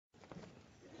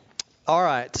All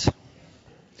right.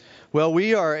 Well,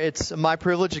 it's my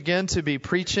privilege again to be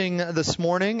preaching this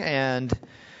morning, and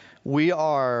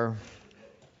I'm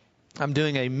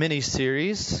doing a mini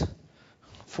series,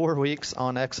 4 weeks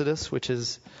on Exodus, which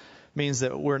means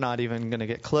that we're not even going to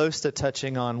get close to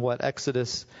touching on what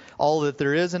Exodus, all that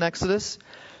there is in Exodus.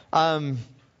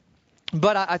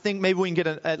 But I think maybe we can get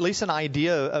at least an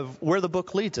idea of where the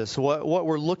book leads us, what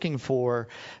we're looking for.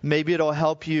 Maybe it'll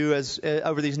help you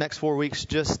over these next 4 weeks,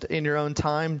 just in your own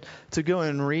time, to go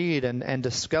and read and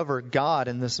discover God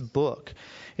in this book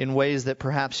in ways that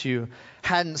perhaps you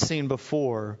hadn't seen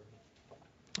before.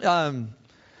 And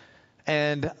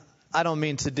I don't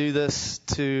mean to do this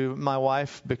to my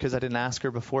wife because I didn't ask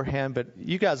her beforehand, but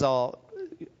you guys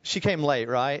she came late,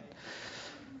 right?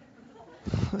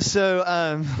 So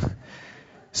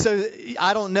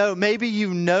I don't know. Maybe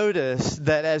you noticed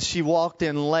that as she walked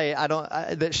in late,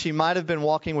 that she might have been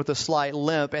walking with a slight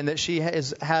limp, and that she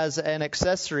has an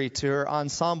accessory to her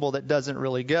ensemble that doesn't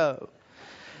really go.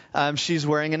 She's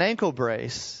wearing an ankle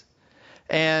brace,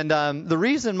 and the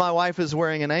reason my wife is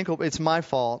wearing it's my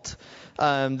fault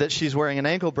that she's wearing an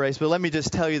ankle brace. But let me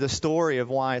just tell you the story of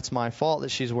why it's my fault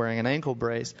that she's wearing an ankle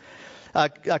brace.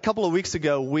 A couple of weeks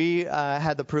ago, we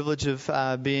had the privilege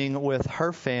of being with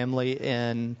her family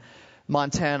in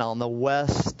Montana on the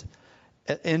west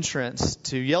entrance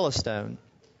to Yellowstone,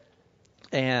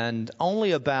 and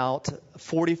only about a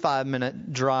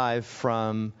 45-minute drive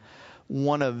from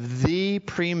one of the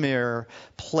premier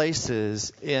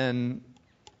places in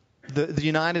the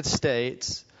United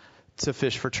States to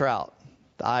fish for trout.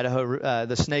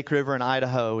 The Snake River in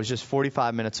Idaho was just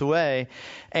 45 minutes away,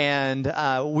 and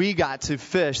we got to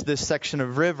fish this section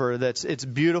of river. It's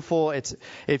beautiful.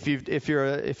 If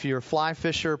you're a fly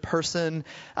fisher person,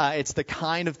 it's the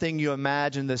kind of thing you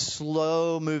imagine: this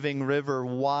slow moving river,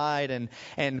 wide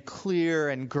and clear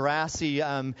and grassy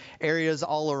areas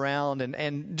all around,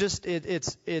 and just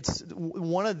it's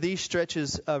one of these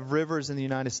stretches of rivers in the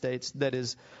United States that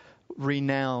is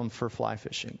renowned for fly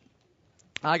fishing.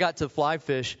 I got to fly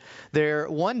fish there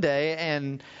one day,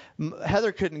 and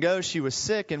Heather couldn't go. She was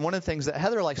sick, and one of the things that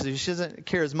Heather likes to do, she doesn't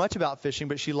care as much about fishing,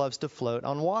 but she loves to float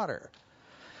on water.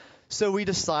 So we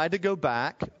decided to go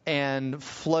back and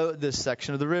float this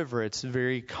section of the river. It's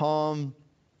very calm,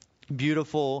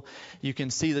 beautiful. You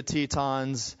can see the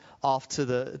Tetons off to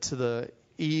the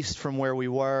east from where we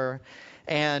were,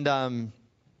 and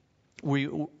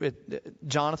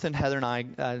Jonathan, Heather, and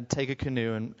I take a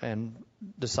canoe and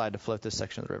decide to float this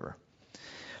section of the river.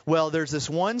 Well, there's this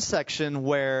one section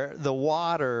where the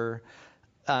water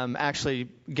actually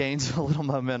gains a little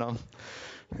momentum,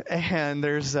 and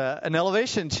there's an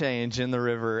elevation change in the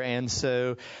river, and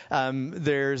so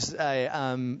there's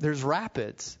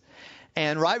rapids.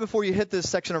 And right before you hit this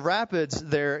section of rapids,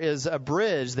 there is a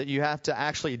bridge that you have to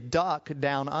actually duck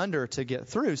down under to get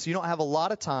through. So you don't have a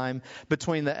lot of time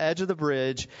between the edge of the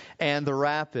bridge and the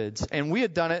rapids. And we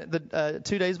had done it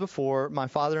 2 days before, my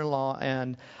father-in-law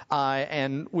and I,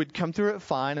 and we'd come through it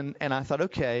fine. And I thought,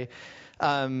 okay,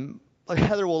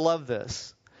 Heather will love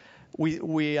this.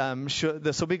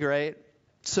 This will be great.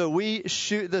 So we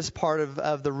shoot this part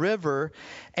of the river,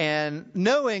 and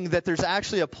knowing that there's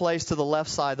actually a place to the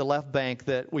left side, the left bank,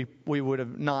 that we would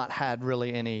have not had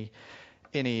really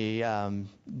any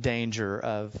danger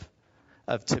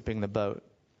of tipping the boat.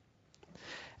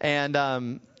 And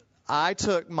I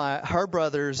took her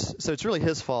brother's, so it's really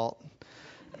his fault.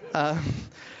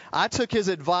 I took his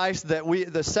advice that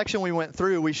the section we went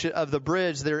through, of the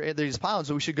bridge, these pylons,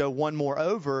 so we should go one more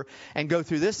over and go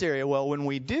through this area. Well, when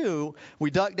we do,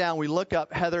 we duck down, we look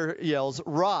up, Heather yells,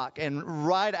 "Rock!" And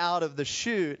right out of the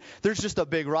chute, there's just a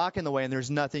big rock in the way, and there's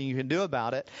nothing you can do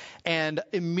about it. And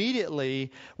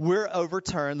immediately, we're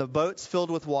overturned, the boat's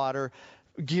filled with water,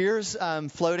 gears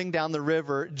floating down the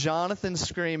river, Jonathan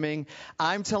screaming.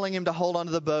 I'm telling him to hold on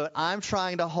to the boat. I'm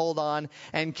trying to hold on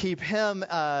and keep him.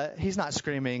 He's not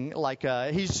screaming like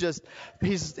he's.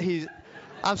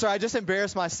 I'm sorry, I just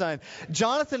embarrassed my son.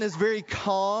 Jonathan is very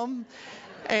calm,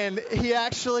 and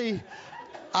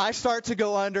I start to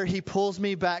go under. He pulls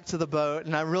me back to the boat,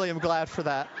 and I really am glad for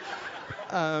that.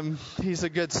 He's a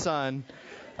good son.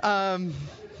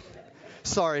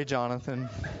 Sorry, Jonathan.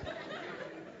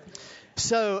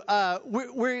 So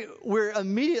we're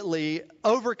immediately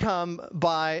overcome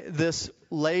by this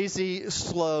lazy,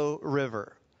 slow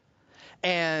river.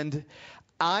 And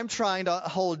I'm trying to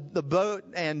hold the boat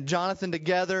and Jonathan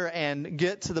together and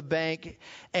get to the bank,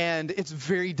 and it's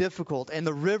very difficult. And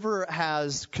the river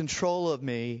has control of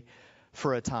me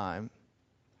for a time.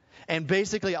 And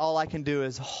basically all I can do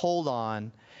is hold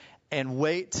on and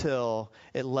wait till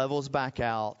it levels back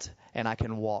out and I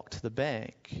can walk to the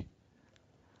bank.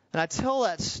 And I tell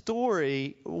that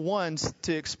story once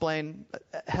to explain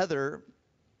Heather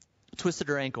twisted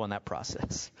her ankle in that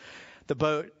process. The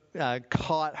boat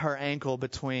caught her ankle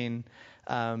between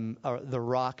the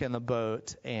rock and the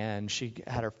boat, and she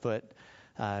had her foot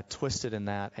twisted in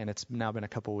that, and it's now been a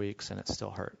couple weeks, and it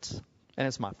still hurts. And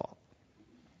it's my fault.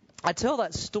 I tell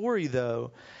that story,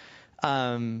 though,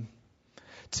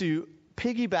 to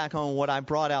piggyback on what I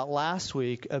brought out last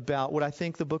week about what I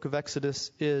think the book of Exodus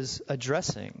is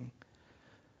addressing.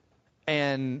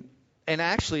 And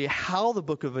actually how the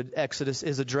book of Exodus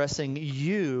is addressing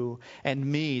you and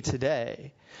me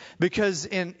today. Because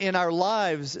in our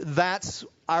lives, that's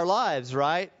our lives,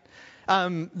 right?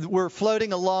 We're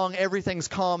floating along, everything's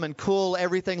calm and cool,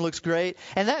 everything looks great,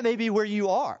 and that may be where you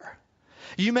are.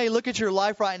 You may look at your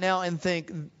life right now and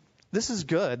think, this is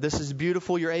good. This is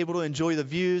beautiful. You're able to enjoy the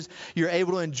views. You're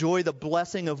able to enjoy the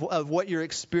blessing of what you're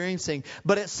experiencing.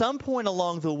 But at some point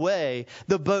along the way,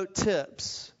 the boat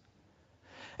tips.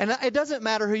 And it doesn't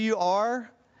matter who you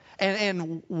are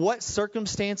and what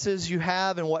circumstances you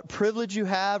have and what privilege you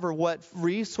have or what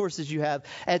resources you have.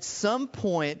 At some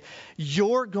point,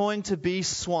 you're going to be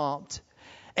swamped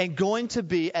and going to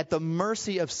be at the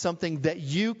mercy of something that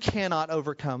you cannot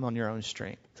overcome on your own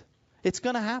strength. It's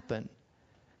going to happen.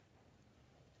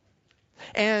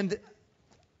 And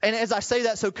as I say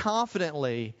that so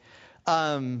confidently,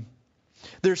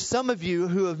 there's some of you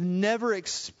who have never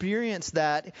experienced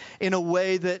that in a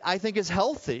way that I think is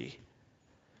healthy.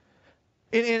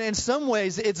 In some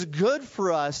ways, it's good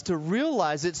for us to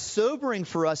realize, it's sobering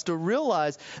for us to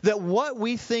realize that what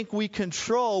we think we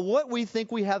control, what we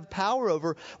think we have power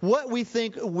over, what we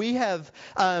think we have,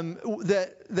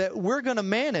 that we're going to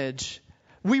manage,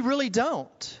 we really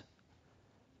don't.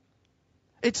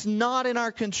 It's not in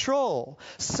our control.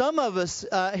 Some of us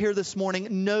here this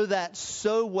morning know that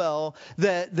so well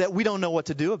that we don't know what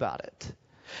to do about it.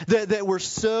 That we're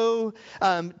so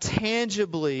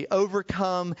tangibly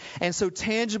overcome and so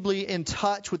tangibly in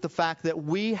touch with the fact that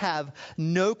we have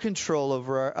no control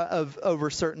over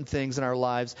certain things in our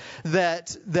lives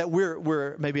that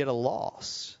we're maybe at a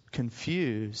loss,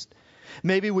 confused.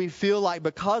 Maybe we feel like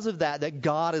because of that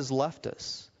God has left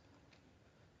us.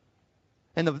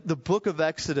 And the book of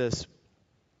Exodus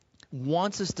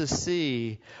wants us to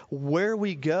see where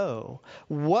we go,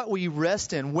 what we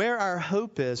rest in, where our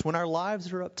hope is when our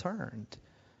lives are upturned.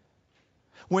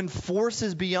 When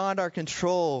forces beyond our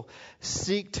control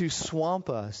seek to swamp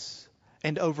us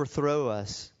and overthrow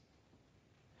us.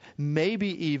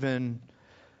 Maybe even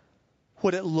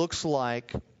what it looks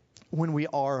like when we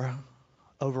are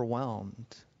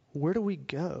overwhelmed. Where do we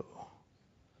go?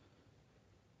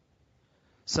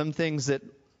 Some things that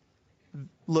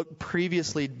look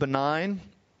previously benign,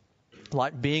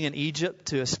 like being in Egypt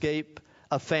to escape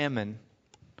a famine,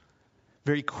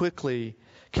 very quickly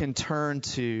can turn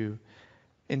to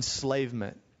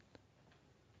enslavement,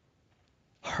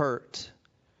 hurt,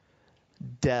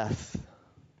 death.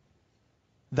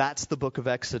 That's the book of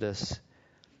Exodus.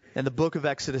 And the book of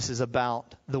Exodus is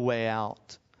about the way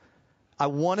out. I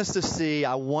want us to see,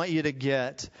 I want you to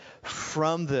get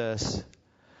from this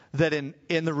that in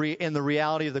the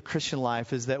reality of the Christian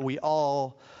life is that we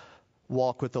all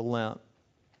walk with a limp.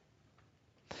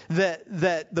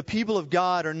 That the people of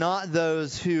God are not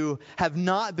those who have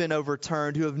not been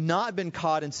overturned, who have not been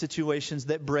caught in situations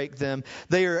that break them.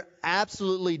 They are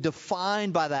absolutely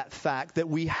defined by that fact that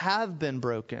we have been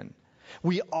broken.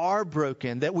 We are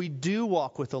broken, that we do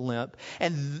walk with a limp.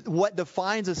 And what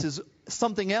defines us is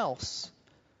something else.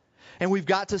 And we've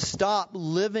got to stop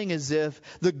living as if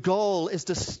the goal is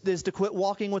to quit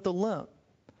walking with a limp.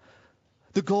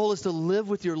 The goal is to live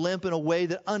with your limp in a way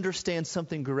that understands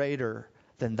something greater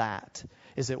than that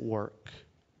is at work.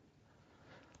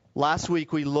 Last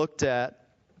week we looked at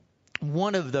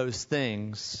one of those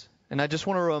things, and I just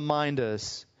want to remind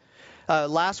us.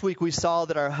 Last week we saw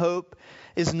that our hope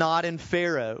is not in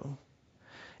Pharaoh.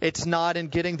 It's not in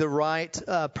getting the right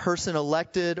person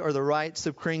elected or the right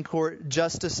Supreme Court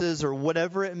justices or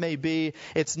whatever it may be.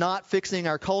 It's not fixing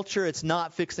our culture. It's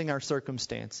not fixing our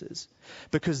circumstances.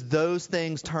 Because those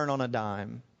things turn on a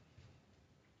dime.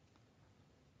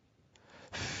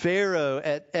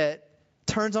 Pharaoh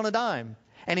turns on a dime.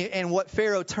 And what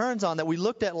Pharaoh turns on that we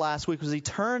looked at last week was he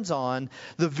turns on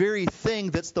the very thing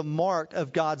that's the mark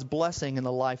of God's blessing in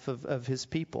the life of his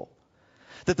people.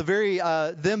 That the very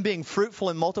them being fruitful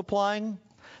and multiplying,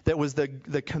 that was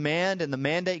the command and the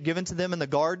mandate given to them in the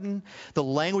garden. The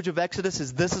language of Exodus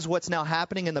is this is what's now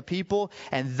happening in the people,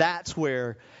 and that's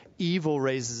where evil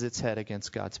raises its head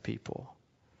against God's people.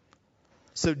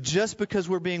 So just because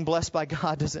we're being blessed by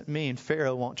God doesn't mean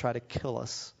Pharaoh won't try to kill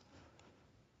us.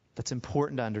 That's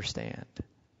important to understand.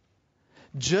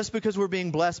 Just because we're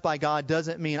being blessed by God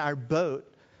doesn't mean our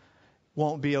boat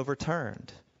won't be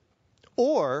overturned.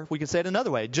 Or we can say it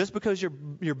another way. Just because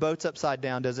your boat's upside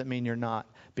down doesn't mean you're not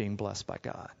being blessed by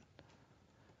God.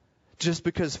 Just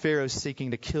because Pharaoh's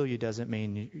seeking to kill you doesn't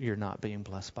mean you're not being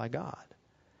blessed by God.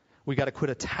 We got to quit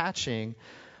attaching,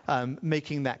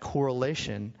 making that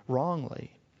correlation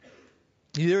wrongly.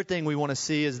 The other thing we want to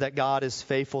see is that God is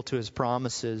faithful to his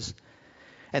promises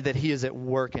and that he is at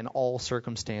work in all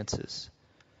circumstances.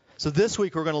 So this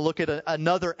week we're going to look at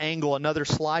another angle, another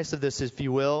slice of this, if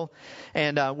you will.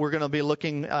 And we're going to be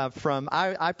looking from,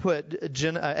 I put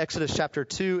Exodus chapter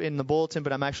 2 in the bulletin,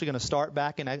 but I'm actually going to start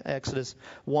back in Exodus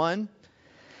 1.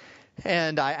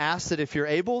 And I ask that if you're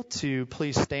able to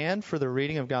please stand for the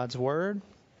reading of God's Word.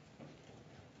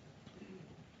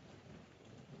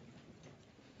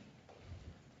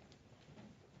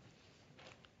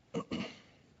 I'm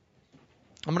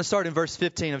going to start in verse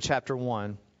 15 of chapter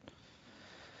 1.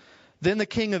 Then the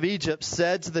king of Egypt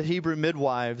said to the Hebrew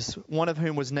midwives, one of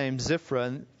whom was named Ziphrah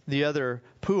and the other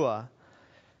Puah,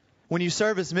 when you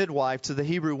serve as midwife to the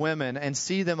Hebrew women and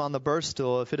see them on the birth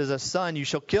stool, if it is a son, you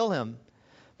shall kill him.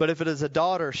 But if it is a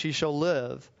daughter, she shall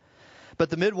live. But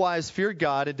the midwives feared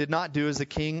God and did not do as the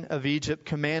king of Egypt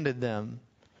commanded them.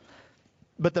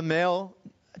 But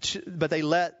they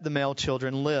let the male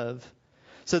children live.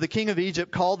 So the king of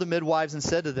Egypt called the midwives and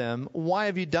said to them, why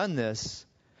have you done this?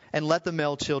 And let the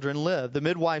male children live. The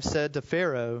midwife said to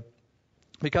Pharaoh,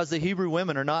 because the Hebrew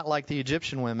women are not like the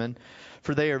Egyptian women,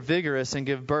 for they are vigorous and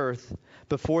give birth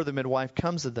before the midwife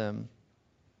comes to them.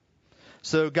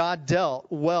 So God dealt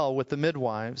well with the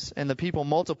midwives, and the people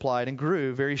multiplied and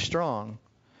grew very strong.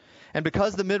 And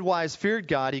because the midwives feared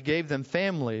God, he gave them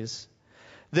families.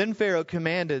 Then Pharaoh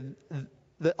commanded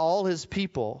that all his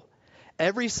people,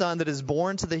 every son that is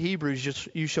born to the Hebrews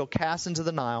you shall cast into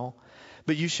the Nile,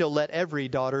 but you shall let every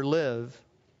daughter live.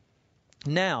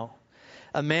 Now,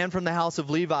 a man from the house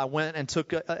of Levi went and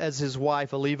took as his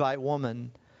wife a Levite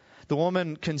woman. The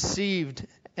woman conceived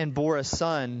and bore a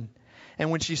son. And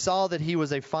when she saw that he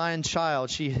was a fine child,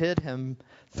 she hid him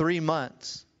 3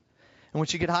 months. And when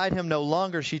she could hide him no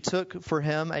longer, she took for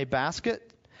him a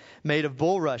basket made of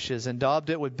bulrushes and daubed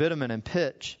it with bitumen and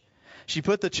pitch. She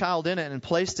put the child in it and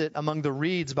placed it among the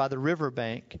reeds by the river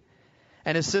bank.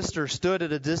 And his sister stood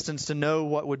at a distance to know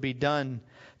what would be done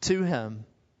to him.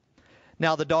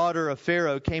 Now the daughter of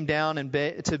Pharaoh came down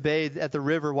to bathe at the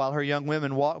river while her young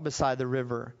women walked beside the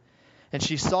river. And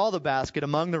she saw the basket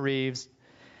among the reeds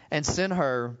and sent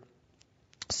her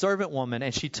servant woman,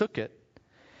 and she took it.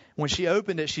 When she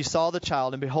opened it, she saw the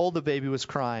child, and behold, the baby was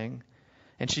crying.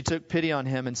 And she took pity on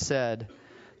him and said,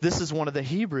 this is one of the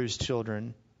Hebrews'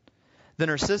 children. Then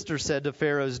her sister said to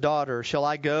Pharaoh's daughter, shall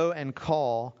I go and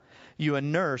call you a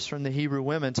nurse from the Hebrew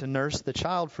women to nurse the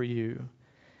child for you?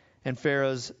 And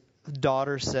Pharaoh's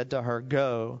daughter said to her,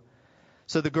 go.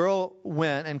 So the girl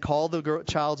went and called the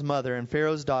child's mother, and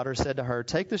Pharaoh's daughter said to her,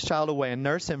 take this child away and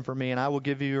nurse him for me, and I will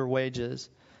give you your wages.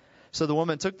 So the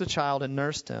woman took the child and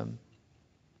nursed him.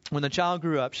 When the child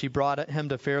grew up, she brought him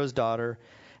to Pharaoh's daughter,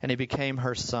 and he became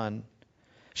her son.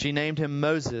 She named him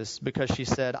Moses because she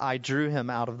said, I drew him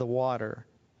out of the water.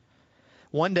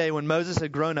 One day when Moses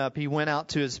had grown up, he went out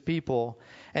to his people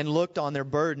and looked on their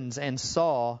burdens and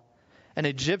saw an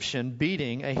Egyptian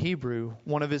beating a Hebrew,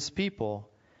 one of his people.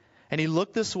 And he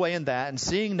looked this way and that, and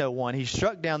seeing no one, he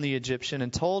struck down the Egyptian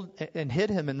and hid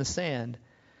him in the sand.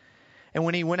 And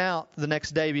when he went out the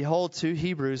next day, behold, 2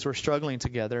 Hebrews were struggling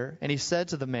together. And he said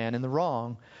to the man in the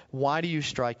wrong, why do you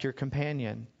strike your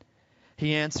companion?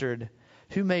 He answered,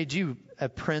 who made you a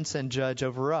prince and judge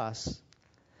over us?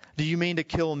 Do you mean to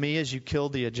kill me as you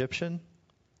killed the Egyptian?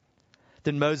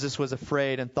 Then Moses was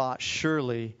afraid and thought,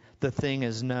 surely the thing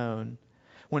is known.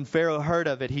 When Pharaoh heard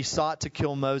of it, he sought to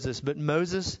kill Moses. But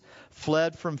Moses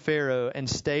fled from Pharaoh and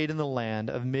stayed in the land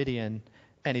of Midian,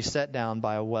 and he sat down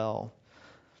by a well.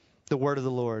 The word of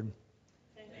the Lord.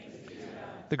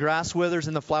 The grass withers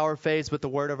and the flower fades, but the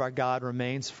word of our God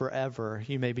remains forever.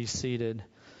 You may be seated.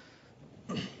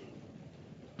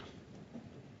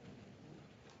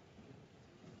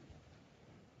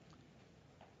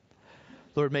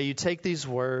 Lord, may you take these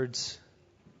words.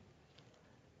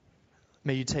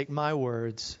 May you take my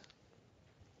words,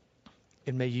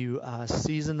 and may you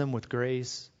season them with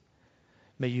grace.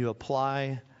 May you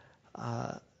apply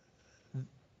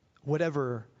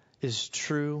whatever is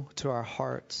true to our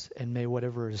hearts, and may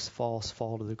whatever is false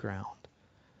fall to the ground.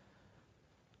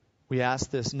 We ask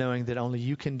this knowing that only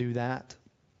you can do that.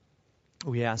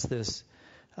 We ask this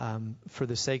for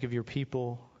the sake of your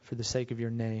people, for the sake of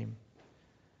your name.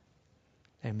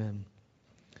 Amen.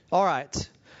 All right.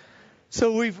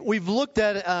 So we've looked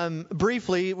at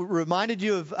briefly, reminded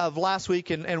you of last week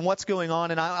and what's going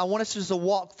on, and I want us just to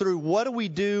walk through what do we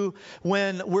do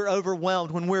when we're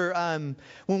overwhelmed,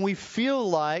 when we feel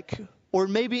like, or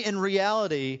maybe in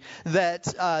reality,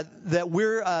 that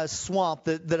we're swamped,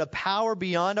 that a power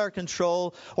beyond our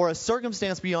control or a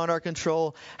circumstance beyond our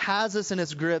control has us in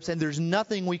its grips, and there's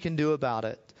nothing we can do about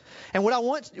it. And what I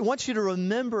want you to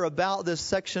remember about this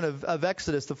section of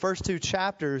Exodus, the first 2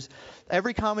 chapters,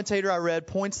 every commentator I read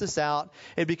points this out.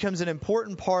 It becomes an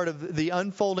important part of the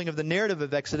unfolding of the narrative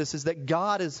of Exodus, is that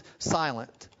God is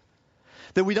silent.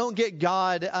 That we don't get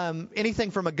God,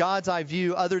 anything from a God's eye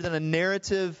view other than a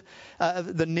narrative,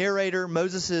 the narrator,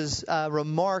 Moses'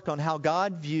 remark on how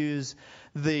God views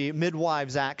the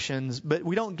midwives' actions. But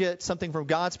we don't get something from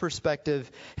God's perspective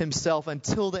himself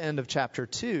until the end of chapter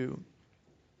 2.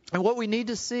 And what we need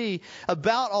to see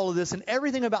about all of this and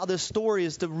everything about this story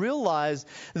is to realize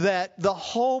that the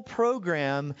whole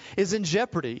program is in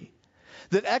jeopardy.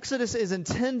 That Exodus is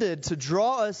intended to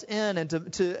draw us in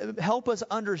and to help us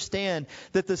understand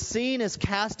that the scene is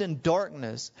cast in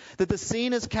darkness, that the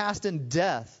scene is cast in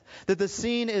death, that the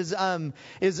scene is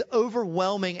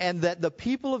overwhelming, and that the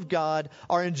people of God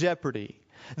are in jeopardy.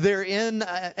 They're in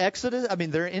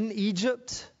they're in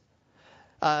Egypt.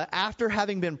 After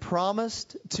having been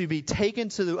promised to be taken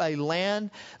to a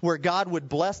land where God would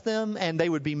bless them and they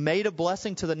would be made a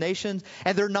blessing to the nations,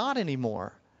 and they're not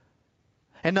anymore.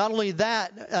 And not only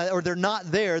that, or they're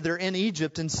not there, they're in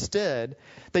Egypt instead.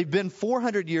 They've been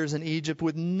 400 years in Egypt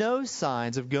with no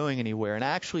signs of going anywhere, and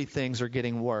actually things are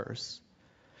getting worse.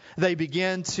 They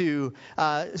begin to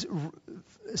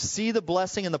see the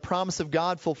blessing and the promise of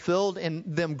God fulfilled in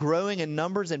them growing in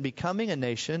numbers and becoming a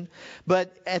nation.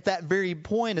 But at that very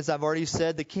point, as I've already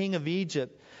said, the king of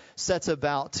Egypt sets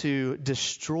about to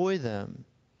destroy them.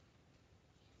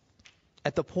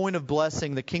 At the point of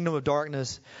blessing, the kingdom of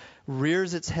darkness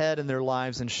rears its head in their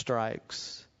lives and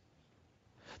strikes.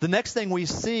 The next thing we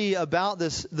see about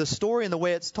the story and the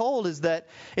way it's told is that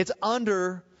it's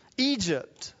under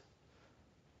Egypt.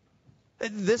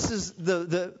 This is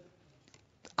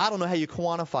I don't know how you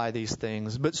quantify these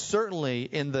things, but certainly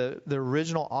in the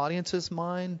original audience's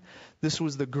mind, this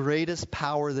was the greatest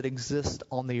power that exists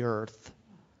on the earth.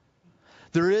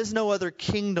 There is no other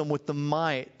kingdom with the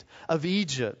might of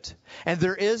Egypt. And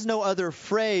there is no other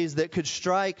phrase that could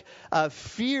strike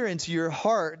fear into your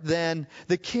heart than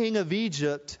the king of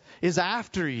Egypt is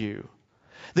after you.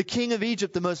 The king of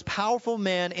Egypt, the most powerful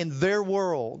man in their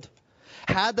world,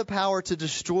 had the power to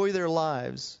destroy their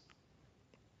lives.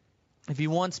 If he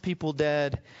wants people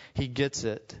dead, he gets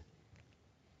it.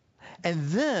 And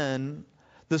then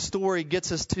the story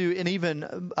gets us to an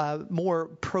even more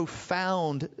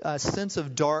profound sense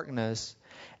of darkness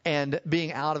and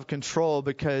being out of control,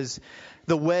 because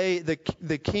the way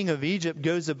the king of Egypt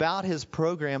goes about his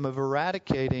program of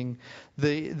eradicating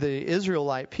the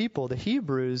Israelite people, the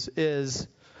Hebrews, is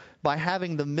by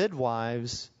having the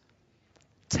midwives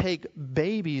take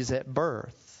babies at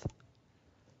birth.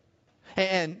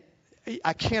 And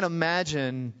I can't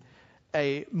imagine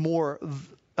a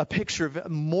picture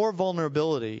of more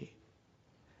vulnerability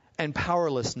and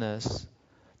powerlessness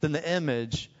than the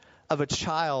image of a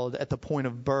child at the point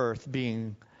of birth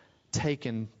being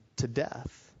taken to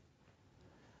death.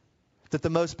 That the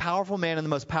most powerful man in the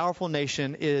most powerful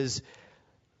nation is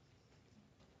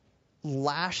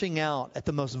lashing out at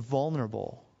the most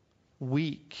vulnerable,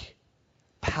 weak,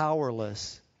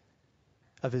 powerless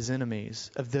of his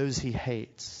enemies, of those he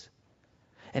hates.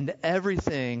 And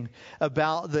everything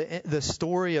about the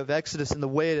story of Exodus and the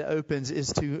way it opens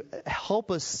is to help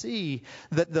us see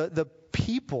that the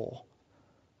people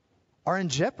are in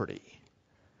jeopardy.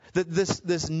 That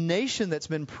this nation that's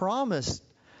been promised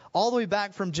all the way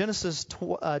back from Genesis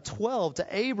 12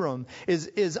 to Abram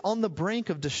is on the brink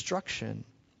of destruction.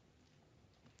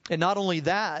 And not only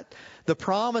that, the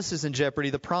promise is in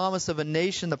jeopardy, the promise of a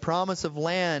nation, the promise of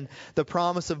land, the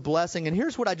promise of blessing. And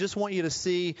here's what I just want you to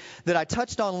see that I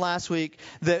touched on last week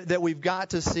that we've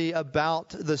got to see about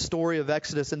the story of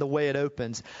Exodus and the way it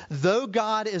opens. Though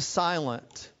God is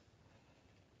silent,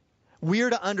 we are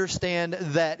to understand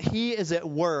that he is at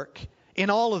work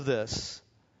in all of this.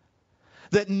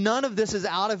 That none of this is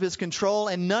out of his control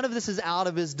and none of this is out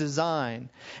of his design.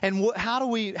 And how do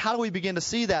we begin to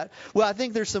see that? Well, I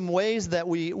think there's some ways that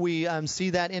we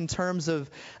see that in terms of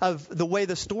the way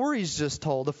the story is just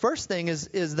told. The first thing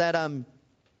is that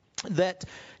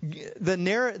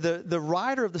the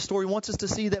writer of the story wants us to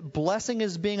see that blessing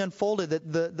is being unfolded,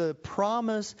 that the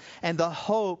promise and the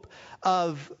hope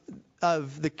of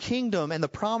of the kingdom and the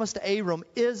promise to Abram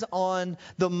is on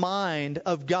the mind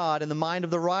of God and the mind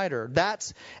of the writer.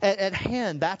 That's at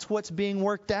hand. That's what's being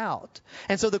worked out.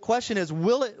 And so the question is,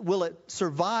 will it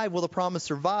survive? Will the promise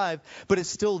survive? But it's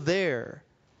still there.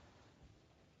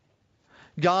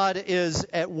 God is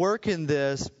at work in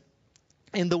this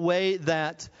in the way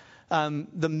that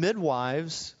the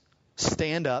midwives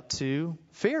stand up to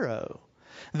Pharaoh.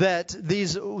 That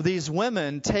these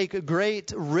women take a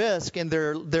great risk in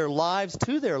their lives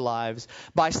to their lives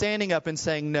by standing up and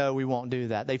saying, no, we won't do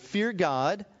that. They fear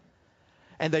God,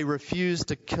 and they refuse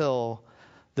to kill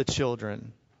the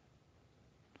children.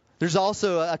 There's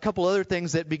also a couple other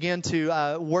things that begin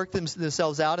to work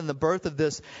themselves out in the birth of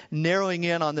this narrowing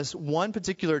in on this one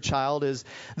particular child is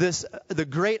the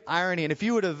great irony. And if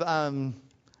you would have,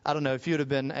 I don't know, if you would have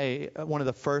been one of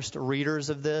the first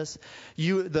readers of this,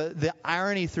 the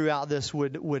irony throughout this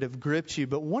would have gripped you.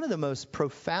 But one of the most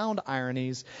profound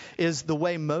ironies is the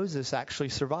way Moses actually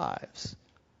survives.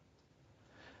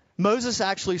 Moses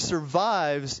actually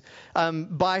survives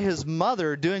by his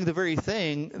mother doing the very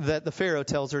thing that the Pharaoh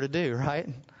tells her to do, right?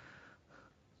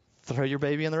 Throw your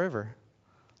baby in the river.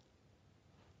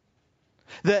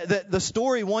 The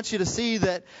story wants you to see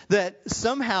that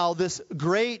somehow this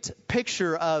great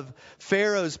picture of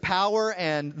Pharaoh's power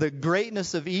and the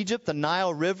greatness of Egypt, the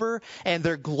Nile River, and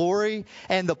their glory,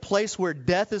 and the place where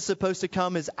death is supposed to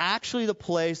come is actually the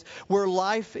place where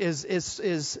life is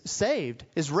saved,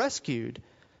 is rescued.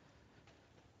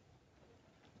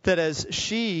 That as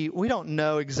we don't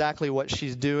know exactly what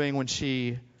she's doing when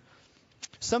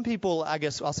some people, I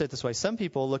guess I'll say it this way, some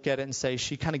people look at it and say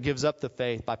she kind of gives up the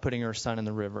faith by putting her son in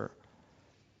the river.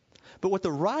 But what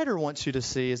the writer wants you to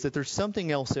see is that there's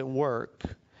something else at work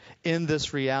in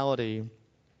this reality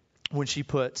when she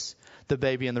puts the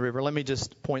baby in the river. Let me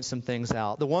just point some things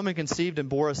out. The woman conceived and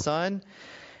bore a son,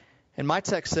 and my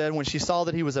text said when she saw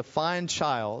that he was a fine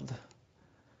child.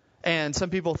 And some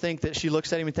people think that she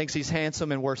looks at him and thinks he's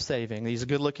handsome and worth saving. He's a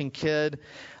good-looking kid.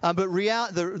 But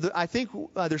I think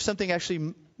there's something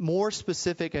actually more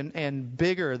specific and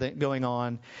bigger going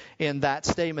on in that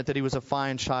statement that he was a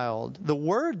fine child. The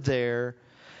word there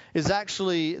is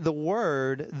actually the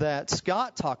word that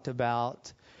Scott talked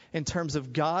about in terms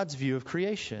of God's view of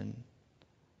creation.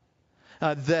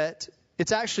 That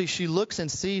it's actually she looks and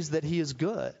sees that he is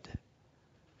good.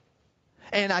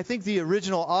 And I think the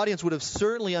original audience would have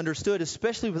certainly understood,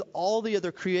 especially with all the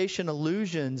other creation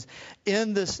allusions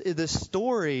in this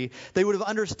story, they would have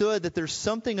understood that there's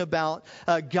something about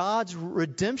God's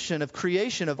redemption of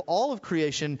creation, of all of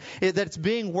creation, that's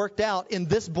being worked out in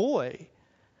this boy.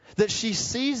 That she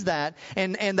sees that,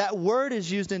 and that word is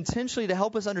used intentionally to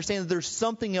help us understand that there's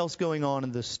something else going on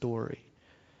in this story.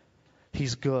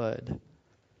 He's good.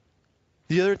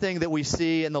 The other thing that we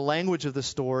see in the language of the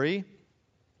story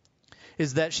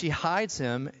is that she hides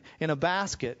him in a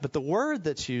basket. But the word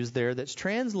that's used there, that's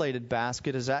translated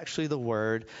basket, is actually the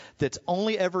word that's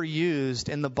only ever used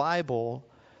in the Bible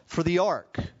for the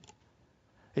ark.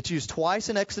 It's used twice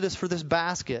in Exodus for this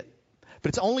basket, but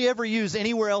it's only ever used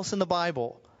anywhere else in the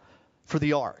Bible for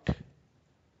the ark.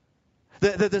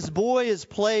 That this boy is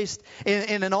placed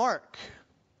in an ark.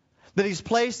 That he's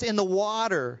placed in the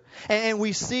water. And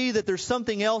we see that there's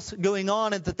something else going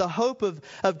on, and that the hope of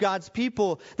God's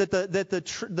people, that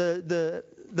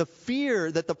the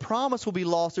fear that the promise will be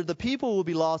lost or the people will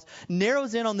be lost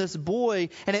narrows in on this boy,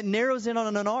 and it narrows in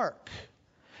on an ark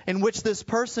in which this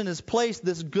person is placed,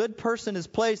 this good person is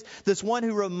placed, this one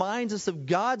who reminds us of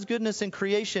God's goodness in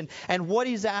creation and what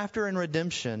he's after in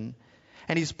redemption.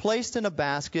 And he's placed in a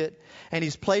basket, and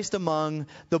he's placed among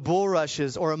the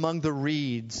bulrushes or among the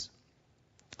reeds.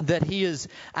 That he is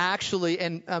actually,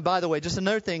 and by the way, just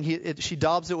another thing, she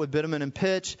daubs it with bitumen and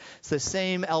pitch. It's the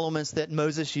same elements that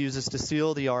Moses uses to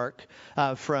seal the ark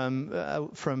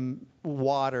from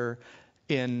water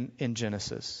in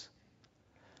Genesis.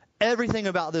 Everything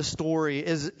about this story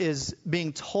is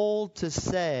being told to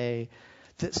say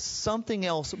that something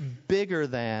else bigger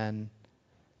than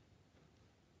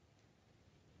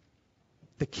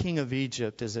the king of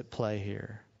Egypt is at play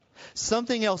here.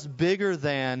 Something else bigger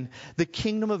than the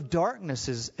kingdom of darkness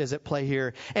is at play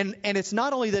here. And it's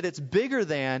not only that it's bigger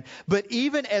than, but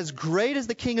even as great as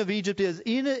the king of Egypt is,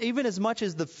 even as much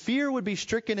as the fear would be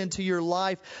stricken into your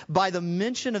life by the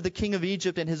mention of the king of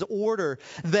Egypt and his order,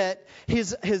 that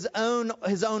his own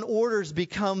orders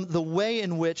become the way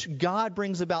in which God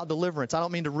brings about deliverance. I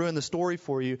don't mean to ruin the story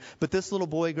for you, but this little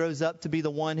boy grows up to be the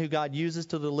one who God uses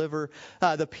to deliver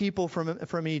the people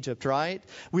from Egypt, right?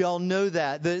 We all know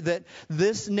that that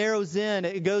this narrows in.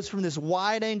 It goes from this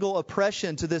wide-angle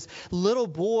oppression to this little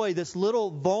boy, this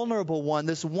little vulnerable one,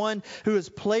 this one who is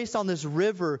placed on this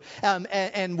river.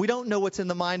 And we don't know what's in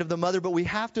the mind of the mother, but we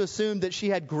have to assume that she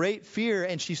had great fear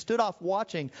and she stood off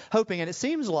watching, hoping. And it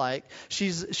seems like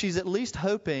she's at least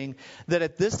hoping that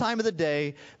at this time of the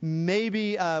day,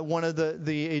 maybe one of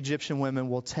the Egyptian women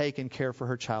will take and care for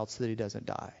her child so that he doesn't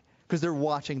die, because they're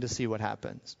watching to see what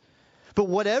happens. But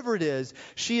whatever it is,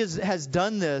 she has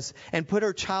done this and put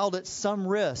her child at some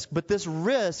risk. But this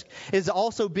risk is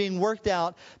also being worked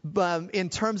out in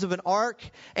terms of an arc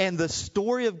and the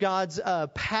story of God's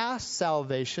past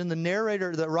salvation.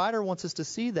 The writer wants us to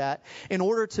see that in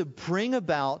order to bring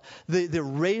about the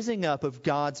raising up of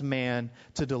God's man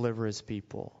to deliver his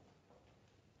people.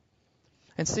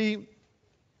 And see,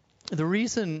 the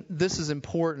reason this is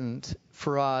important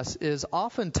for us is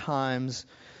oftentimes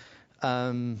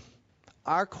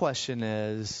our question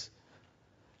is,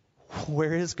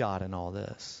 where is God in all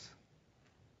this?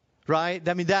 Right?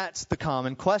 I mean, that's the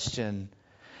common question.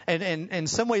 And in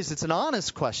some ways, it's an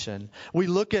honest question. We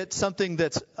look at something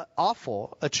that's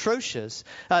awful, atrocious.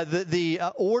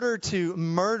 The order to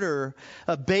murder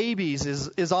babies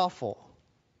is awful.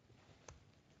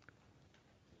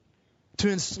 To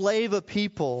enslave a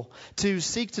people, to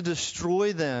seek to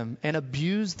destroy them and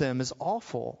abuse them is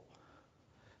awful.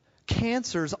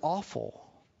 Cancer's awful.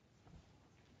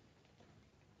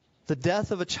 The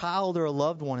death of a child or a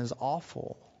loved one is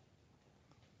awful.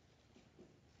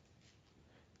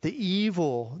 The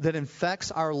evil that infects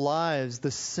our lives,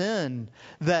 the sin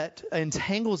that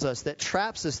entangles us, that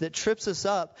traps us, that trips us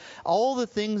up, all the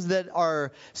things that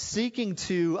are seeking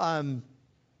to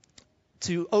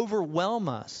overwhelm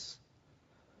us,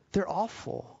 they're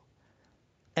awful.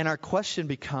 And our question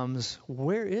becomes,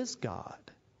 where is God?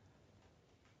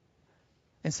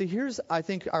 And see, here's, I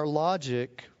think, our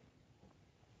logic.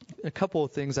 A couple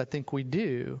of things I think we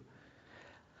do.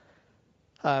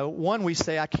 One, we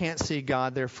say, I can't see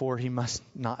God, therefore he must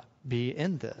not be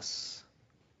in this.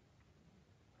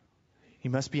 He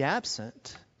must be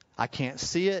absent. I can't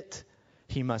see it.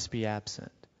 He must be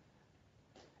absent.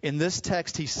 In this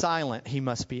text, he's silent. He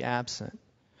must be absent.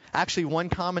 Actually, one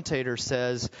commentator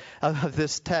says of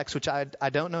this text, which I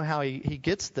don't know how he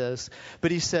gets this,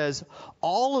 but he says,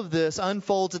 all of this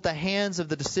unfolds at the hands of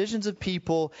the decisions of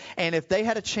people, and if they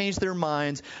had to change their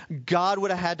minds, God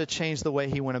would have had to change the way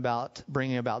he went about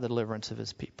bringing about the deliverance of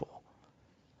his people.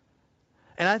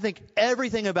 And I think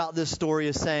everything about this story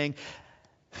is saying,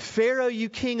 Pharaoh, you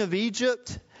king of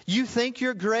Egypt, you think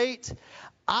you're great?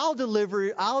 I'll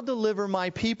deliver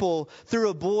my people through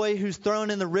a boy who's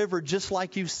thrown in the river, just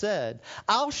like you said.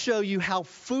 I'll show you how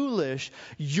foolish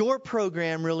your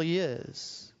program really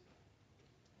is.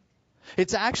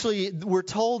 It's actually, we're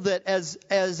told that as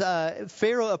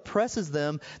Pharaoh oppresses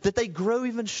them, that they grow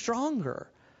even stronger,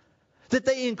 that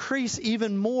they increase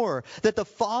even more, that the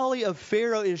folly of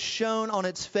Pharaoh is shown on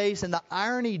its face, and the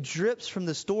irony drips from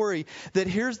the story that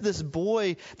here's this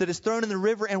boy that is thrown in the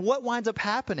river, and what winds up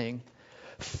happening?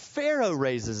 Pharaoh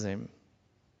raises him.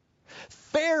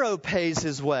 Pharaoh pays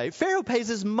his way. Pharaoh pays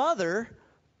his mother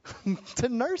to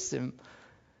nurse him.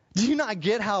 Do you not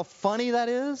get how funny that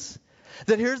is?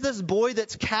 That here's this boy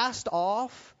that's cast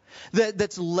off,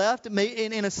 that's left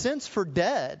in a sense for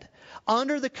dead,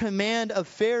 under the command of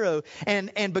Pharaoh.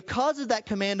 And because of that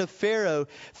command of Pharaoh,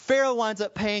 Pharaoh winds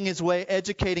up paying his way,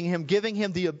 educating him, giving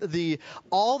him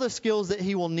all the skills that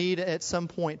he will need at some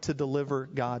point to deliver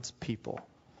God's people.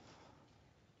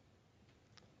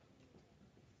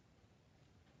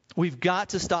 We've got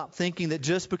to stop thinking that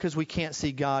just because we can't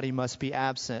see God, he must be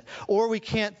absent. Or we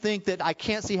can't think that I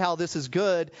can't see how this is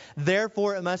good,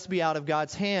 therefore it must be out of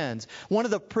God's hands. One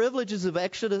of the privileges of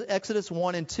Exodus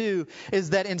 1 and 2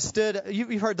 is that instead,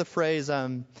 you've heard the phrase,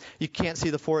 you can't see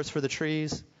the forest for the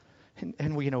trees.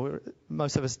 And we,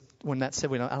 most of us, when that's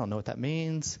said, I don't know what that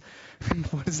means.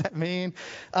 What does that mean?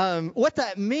 What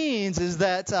that means is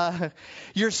that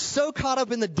you're so caught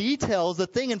up in the details, the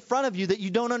thing in front of you, that you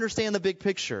don't understand the big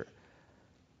picture.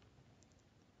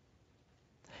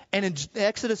 And in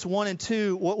Exodus 1 and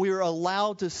 2, what we are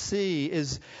allowed to see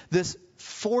is this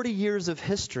 40 years of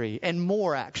history, and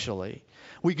more actually.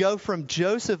 We go from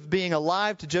Joseph being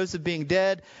alive to Joseph being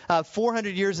dead,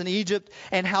 400 years in Egypt,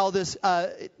 and how this,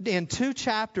 in 2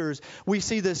 chapters, we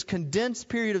see this condensed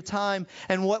period of time.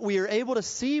 And what we are able to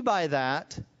see by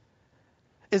that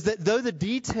is that though the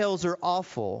details are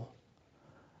awful,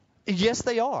 yes,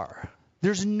 they are.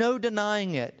 There's no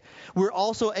denying it. We're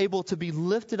also able to be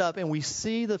lifted up, and we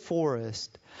see the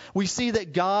forest. We see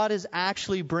that God is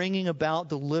actually bringing about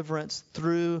deliverance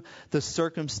through the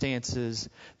circumstances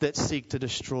that seek to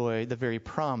destroy the very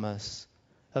promise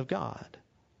of God.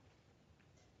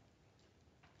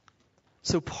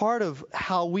 So part of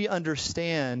how we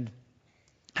understand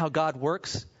how God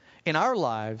works in our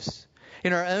lives,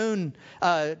 in our own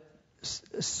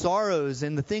sorrows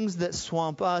and the things that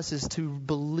swamp us, is to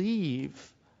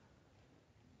believe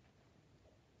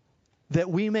that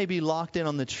we may be locked in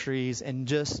on the trees and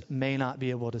just may not be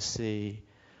able to see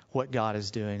what God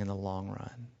is doing in the long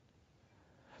run.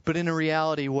 But in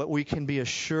reality, what we can be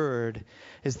assured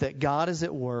is that God is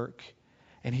at work,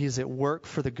 and He is at work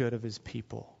for the good of His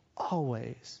people.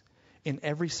 Always, in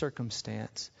every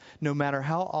circumstance, no matter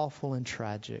how awful and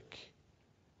tragic.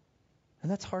 And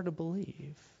that's hard to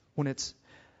believe when it's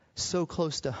so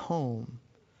close to home.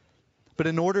 But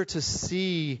in order to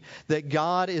see that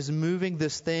God is moving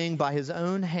this thing by His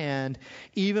own hand,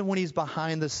 even when He's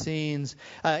behind the scenes,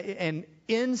 and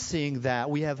in seeing that,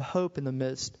 we have hope in the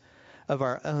midst of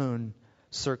our own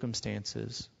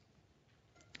circumstances.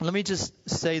 Let me just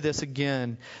say this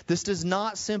again. This does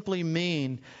not simply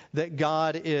mean that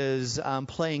God is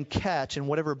playing catch, and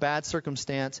whatever bad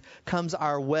circumstance comes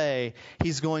our way,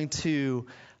 He's going to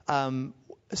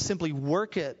simply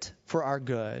work it for our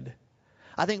good.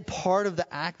 I think part of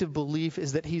the active belief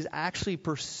is that He's actually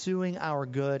pursuing our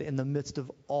good in the midst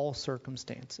of all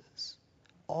circumstances.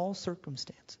 All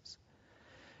circumstances.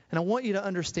 And I want you to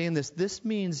understand this. This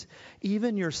means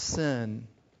even your sin.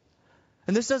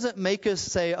 And this doesn't make us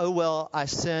say, oh, well, I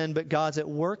sinned, but God's at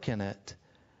work in it.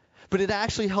 But it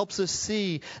actually helps us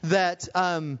see that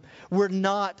we're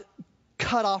not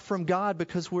cut off from God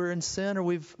because we're in sin or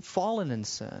we've fallen in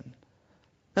sin.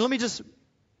 And let me just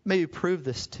maybe prove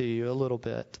this to you a little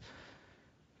bit.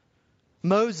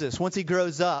 Moses, once he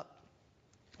grows up,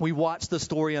 we watch the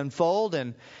story unfold,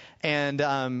 and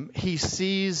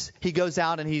he goes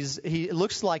out and it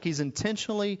looks like he's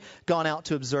intentionally gone out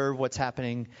to observe what's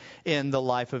happening in the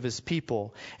life of his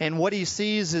people. And what he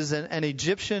sees is an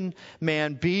Egyptian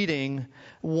man beating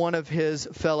one of his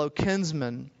fellow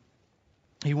kinsmen.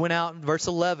 He went out, verse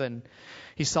 11,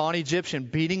 he saw an Egyptian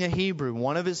beating a Hebrew,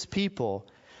 one of his people.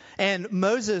 And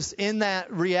Moses, in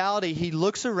that reality, he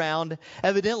looks around,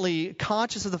 evidently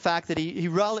conscious of the fact that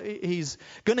he's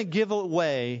going to give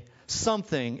away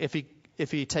something if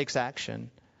he takes action.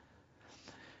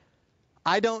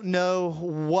 I don't know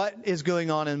what is going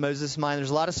on in Moses' mind.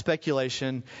 There's a lot of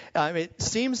speculation. It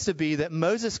seems to be that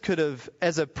Moses could have,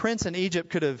 as a prince in Egypt,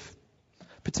 could have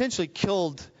potentially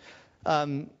killed,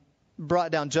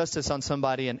 brought down justice on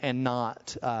somebody and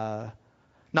not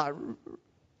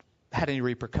had any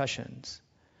repercussions.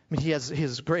 I mean, he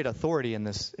has great authority in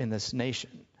this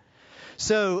nation.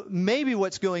 So maybe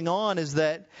what's going on is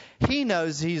that he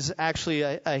knows he's actually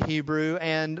a Hebrew,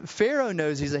 and Pharaoh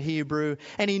knows he's a Hebrew,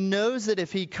 and he knows that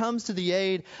if he comes to the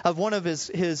aid of one of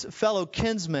his fellow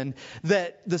kinsmen,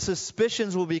 that the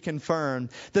suspicions will be confirmed,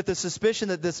 that the suspicion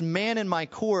that this man in my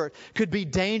court could be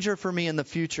danger for me in the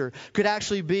future, could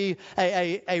actually be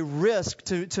a risk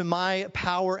to my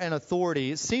power and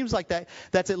authority. It seems like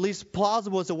that's at least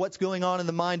plausible as to what's going on in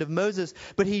the mind of Moses,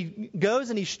 but he goes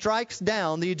and he strikes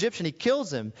down the Egyptian. He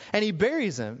kills him and he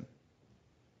buries him.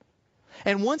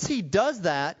 And once he does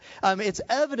that, it's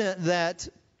evident that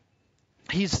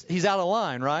he's out of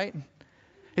line, right?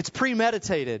 It's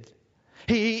premeditated.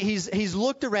 He's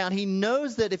looked around. He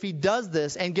knows that if he does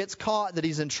this and gets caught, that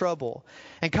he's in trouble.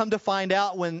 And come to find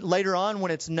out later on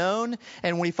when it's known,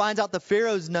 and when he finds out the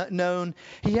Pharaoh's known,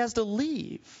 he has to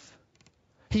leave.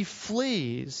 He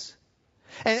flees.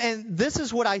 And this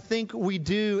is what I think we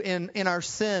do in our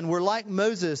sin. We're like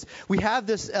Moses. We have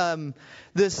this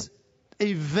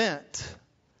event,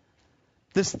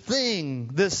 this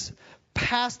thing, this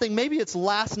past thing. Maybe it's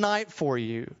last night for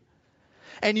you.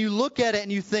 And you look at it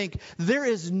and you think, there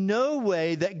is no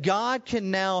way that God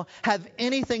can now have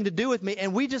anything to do with me.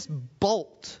 And we just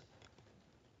bolt.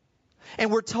 And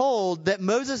we're told that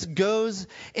Moses goes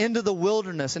into the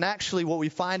wilderness. And actually what we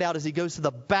find out is he goes to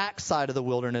the backside of the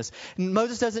wilderness. And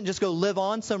Moses doesn't just go live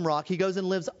on some rock. He goes and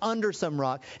lives under some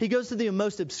rock. He goes to the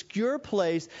most obscure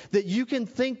place that you can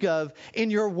think of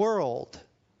in your world.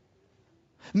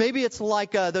 Maybe it's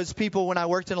like those people when I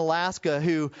worked in Alaska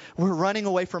who were running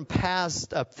away from paths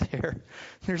up there.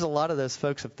 There's a lot of those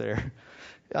folks up there.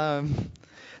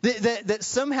 That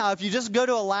somehow, if you just go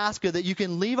to Alaska, that you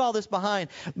can leave all this behind.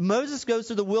 Moses goes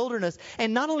to the wilderness,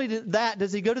 and not only that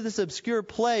does he go to this obscure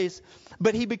place,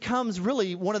 but he becomes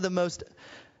really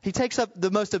he takes up the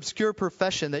most obscure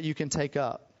profession that you can take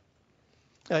up.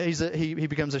 He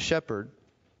becomes a shepherd.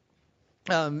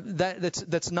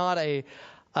 That's not a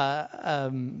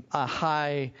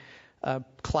high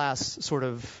class sort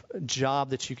of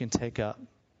job that you can take up.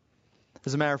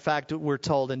 As a matter of fact, we're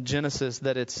told in Genesis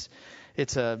that it's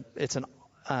an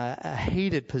a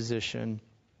hated position.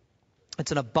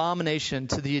 It's an abomination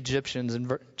to the Egyptians in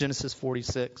Genesis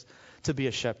 46 to be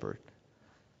a shepherd.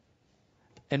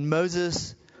 And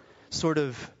Moses sort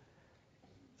of,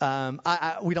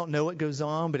 we don't know what goes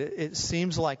on, but it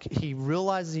seems like he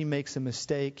realizes he makes a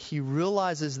mistake. He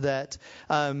realizes that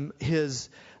his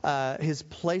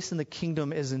place in the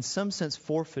kingdom is in some sense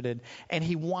forfeited. And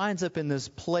he winds up in this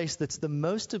place that's the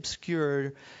most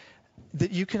obscure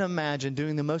that you can imagine,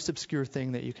 doing the most obscure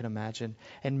thing that you can imagine,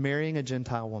 and marrying a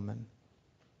Gentile woman.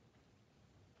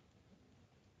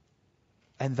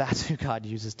 And that's who God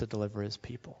uses to deliver his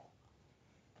people.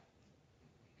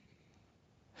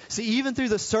 See, even through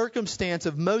the circumstance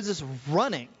of Moses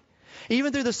running,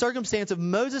 even through the circumstance of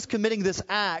Moses committing this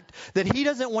act that he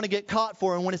doesn't want to get caught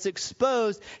for, and when it's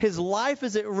exposed, his life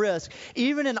is at risk.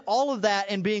 Even in all of that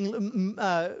and being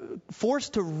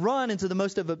forced to run into the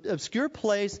most obscure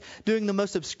place, doing the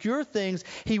most obscure things,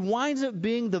 he winds up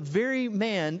being the very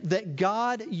man that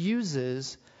God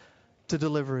uses to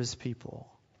deliver his people.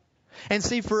 And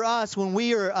see, for us, when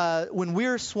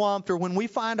we're swamped, or when we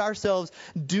find ourselves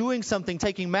doing something,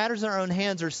 taking matters in our own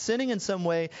hands, or sinning in some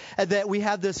way, that we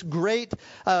have this great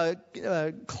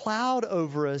cloud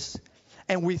over us,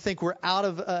 and we think we're out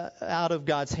of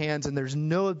God's hands, and there's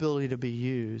no ability to be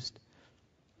used.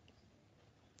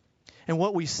 And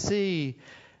what we see,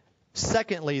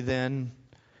 secondly, then,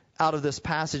 out of this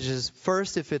passage is,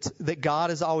 first, if it's that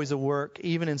God is always at work,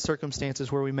 even in circumstances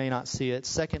where we may not see it.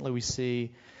 Secondly, we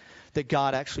see that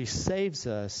God actually saves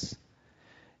us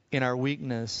in our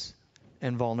weakness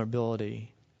and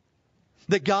vulnerability.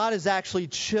 That God has actually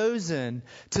chosen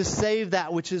to save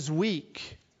that which is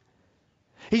weak.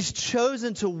 He's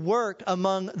chosen to work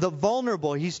among the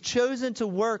vulnerable. He's chosen to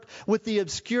work with the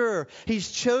obscure. He's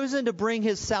chosen to bring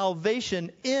his salvation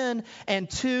in and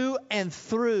to and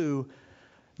through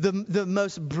the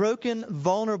most broken,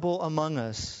 vulnerable among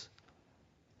us.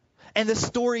 And the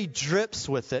story drips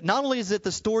with it. Not only is it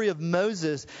the story of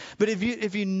Moses, but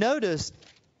if you notice,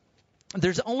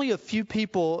 there's only a few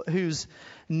people whose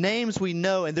names we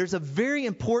know, and there's a very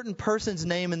important person's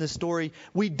name in the story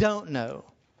we don't know.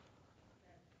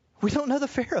 We don't know the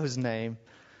Pharaoh's name.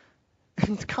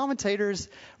 And commentators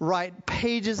write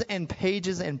pages and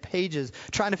pages and pages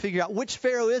trying to figure out which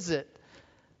Pharaoh is it.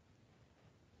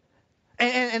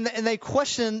 And they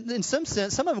question, in some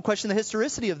sense, some of them question the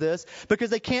historicity of this because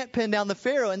they can't pin down the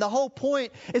Pharaoh. And the whole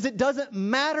point is it doesn't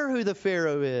matter who the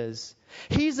Pharaoh is.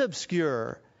 He's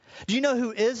obscure. Do you know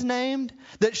who is named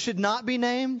that should not be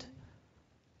named?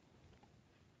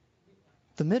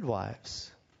 The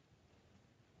midwives.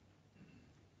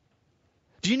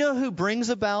 Do you know who brings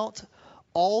about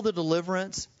all the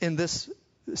deliverance in this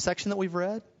section that we've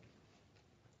read?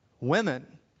 Women.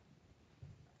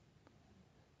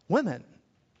 Women.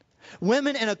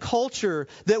 Women in a culture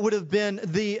that would have been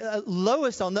the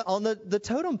lowest on the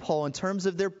totem pole in terms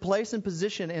of their place and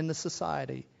position in the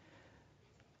society.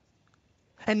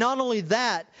 And not only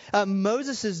that,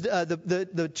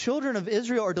 the children of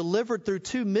Israel are delivered through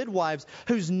two midwives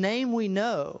whose name we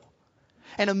know.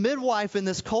 And a midwife in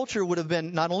this culture would have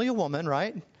been not only a woman,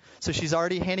 right? So she's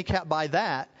already handicapped by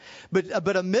that.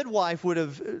 But a midwife would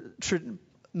have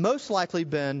most likely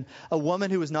been a woman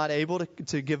who was not able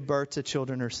to give birth to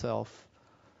children herself,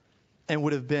 and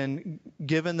would have been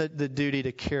given the duty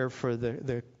to care for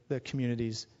the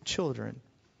community's children.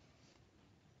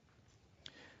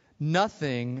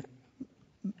 Nothing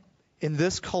in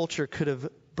this culture could have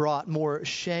brought more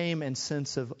shame and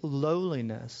sense of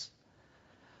lowliness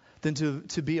than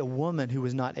to be a woman who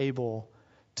was not able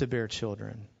to bear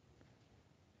children.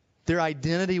 Their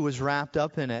identity was wrapped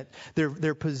up in it.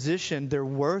 Their position, their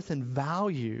worth and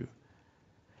value.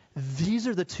 These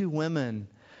are the two women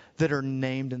that are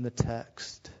named in the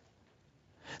text.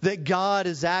 That God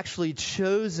has actually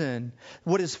chosen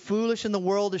what is foolish in the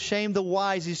world to shame the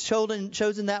wise. He's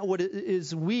chosen that what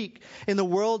is weak in the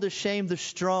world to shame the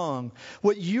strong.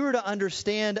 What you are to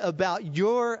understand about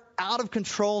your out of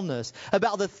controlness,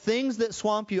 about the things that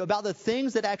swamp you, about the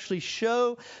things that actually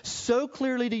show so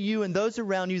clearly to you and those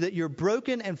around you that you're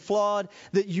broken and flawed,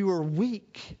 that you are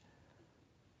weak,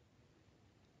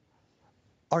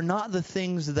 are not the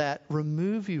things that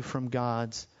remove you from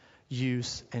God's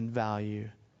use and value,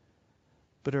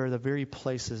 but are the very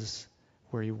places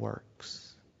where he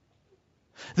works.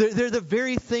 They're the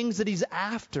very things that he's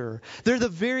after. They're the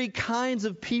very kinds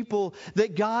of people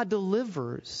that God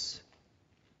delivers.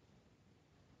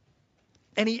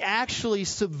 And he actually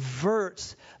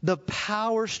subverts the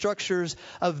power structures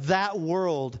of that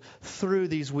world through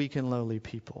these weak and lowly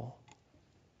people.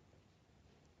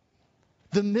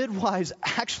 The midwives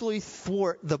actually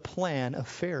thwart the plan of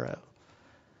Pharaoh.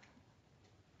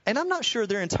 And I'm not sure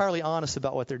they're entirely honest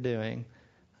about what they're doing.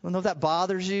 I don't know if that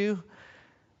bothers you.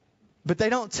 But they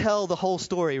don't tell the whole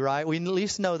story, right? We at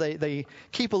least know they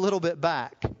keep a little bit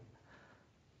back.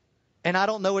 And I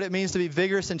don't know what it means to be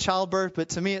vigorous in childbirth, but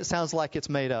to me it sounds like it's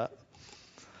made up.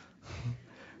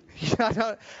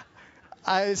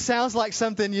 It sounds like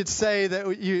something you'd say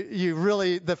that you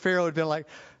really, the Pharaoh would have been like,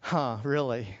 huh,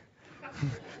 really?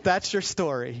 That's your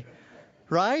story,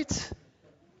 right?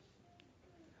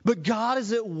 But God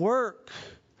is at work.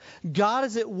 God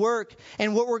is at work,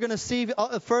 and what we're going to see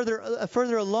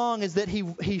further along is that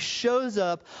he shows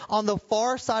up on the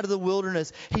far side of the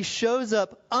wilderness. He shows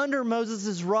up under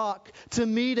Moses' rock to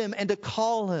meet him and to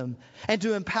call him and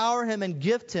to empower him and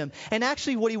gift him. And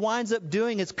actually what he winds up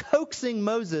doing is coaxing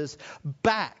Moses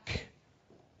back.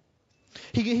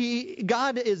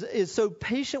 God is so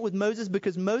patient with Moses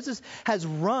because Moses has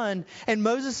run and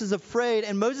Moses is afraid,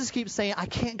 and Moses keeps saying, I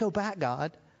can't go back,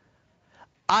 God.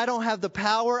 I don't have the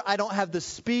power. I don't have the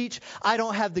speech. I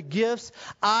don't have the gifts.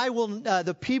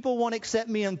 The people won't accept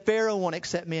me, and Pharaoh won't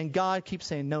accept me. And God keeps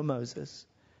saying, no, Moses,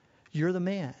 you're the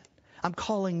man. I'm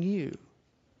calling you.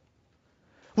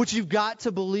 What you've got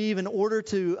to believe in order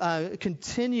to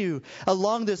continue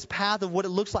along this path of what it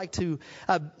looks like to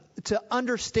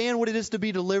understand what it is to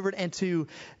be delivered and to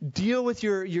deal with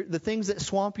the things that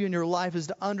swamp you in your life is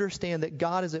to understand that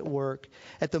God is at work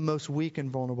at the most weak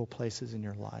and vulnerable places in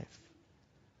your life.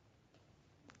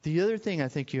 The other thing I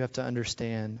think you have to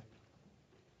understand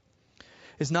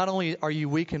is not only are you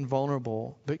weak and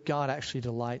vulnerable, but God actually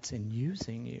delights in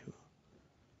using you.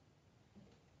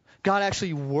 God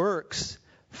actually works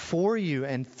for you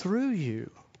and through you.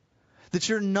 That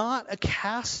you're not a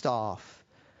cast-off.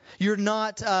 You're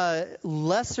not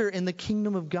lesser in the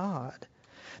kingdom of God.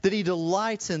 That He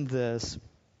delights in this.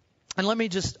 And let me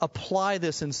just apply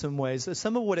this in some ways.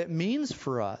 Some of what it means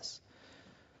for us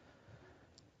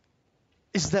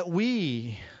is that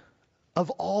we, of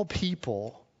all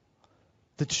people,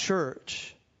 the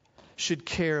church, should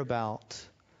care about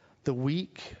the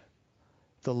weak,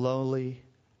 the lowly,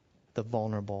 the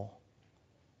vulnerable.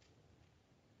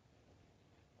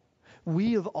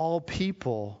 We, of all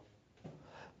people,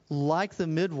 like the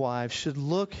midwives, should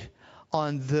look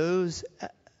on those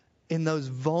in those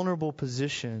vulnerable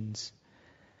positions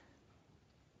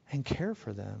and care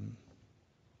for them.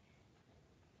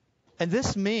 And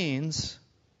this means,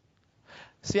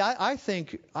 I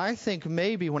think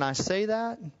maybe when I say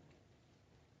that,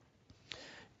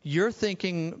 you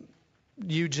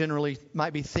generally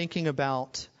might be thinking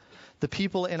about the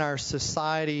people in our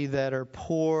society that are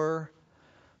poor,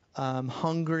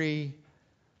 hungry,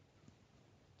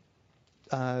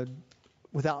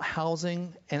 without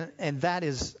housing, and that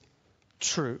is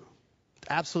true,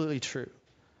 absolutely true.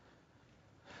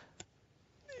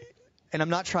 And I'm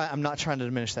not trying to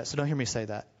diminish that, so don't hear me say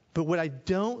that. But what I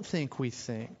don't think we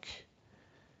think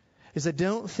is I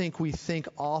don't think we think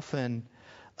often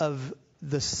of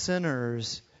the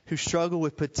sinners who struggle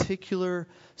with particular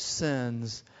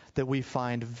sins that we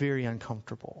find very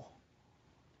uncomfortable.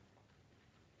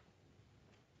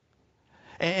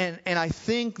 And I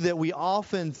think that we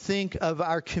often think of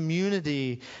our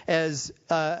community as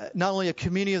not only a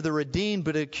community of the redeemed,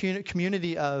 but a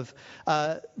community of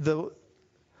the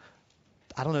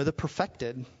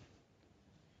perfected.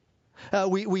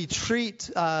 We treat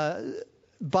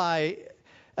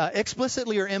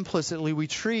explicitly or implicitly, we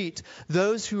treat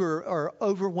those who are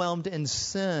overwhelmed in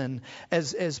sin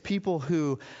as people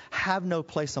who have no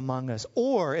place among us.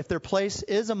 Or if their place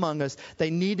is among us,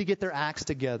 they need to get their acts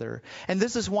together. And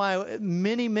this is why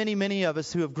many, many, many of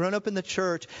us who have grown up in the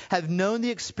church have known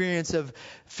the experience of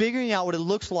figuring out what it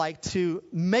looks like to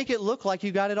make it look like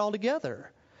you got it all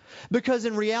together. Because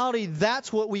in reality,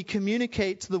 that's what we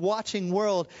communicate to the watching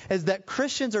world, is that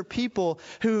Christians are people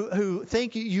who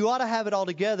think you ought to have it all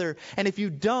together. And if you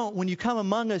don't, when you come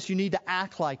among us, you need to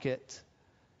act like it.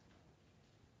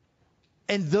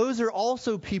 And those are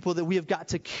also people that we have got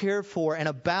to care for and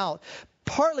about,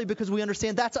 partly because we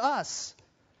understand that's us.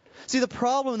 See, the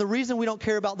problem, the reason we don't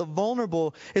care about the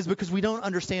vulnerable is because we don't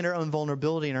understand our own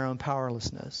vulnerability and our own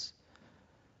powerlessness.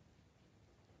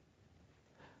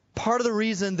 Part of the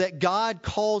reason that God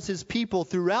calls His people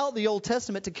throughout the Old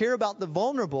Testament to care about the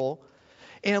vulnerable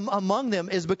among them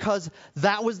is because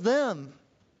that was them.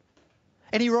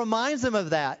 And He reminds them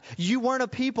of that. You weren't a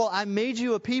people. I made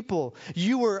you a people.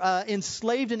 You were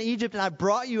enslaved in Egypt, and I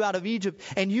brought you out of Egypt.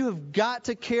 And you have got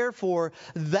to care for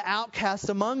the outcast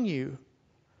among you,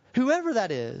 whoever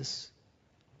that is.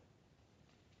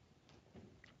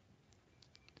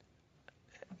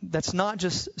 That's not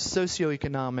just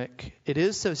socioeconomic. It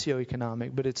is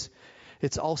socioeconomic, but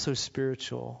it's also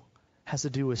spiritual. It has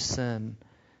to do with sin.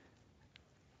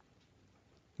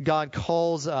 God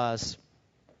calls us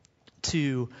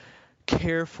to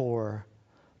care for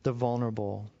the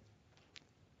vulnerable.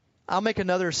 I'll make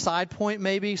another side point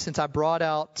maybe, since I brought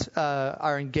out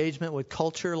our engagement with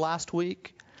culture last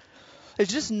week.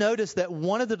 It's just notice that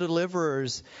one of the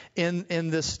deliverers in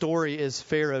this story is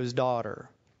Pharaoh's daughter,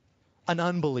 an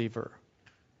unbeliever.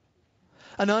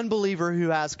 An unbeliever who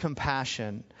has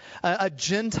compassion, a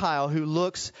Gentile who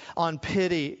looks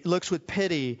with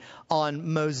pity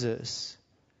on Moses.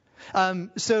 I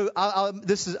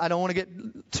don't want to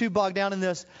get too bogged down in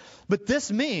this, but this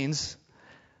means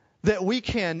that we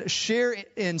can share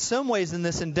in some ways in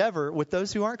this endeavor with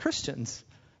those who aren't Christians.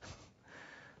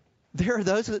 There are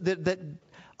those that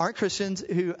aren't Christians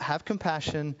who have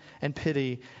compassion and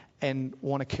pity and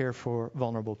want to care for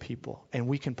vulnerable people, and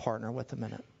we can partner with them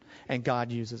in it. And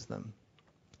God uses them.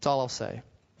 That's all I'll say.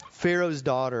 Pharaoh's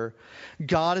daughter,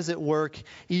 God is at work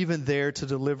even there to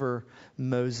deliver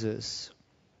Moses.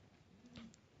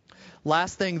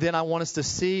 Last thing then I want us to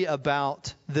see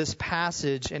about this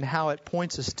passage and how it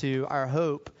points us to our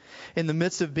hope in the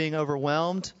midst of being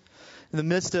overwhelmed, in the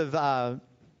midst of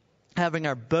having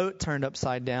our boat turned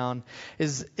upside down,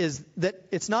 is that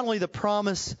it's not only the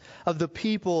promise of the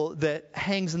people that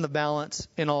hangs in the balance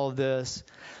in all of this,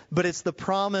 but it's the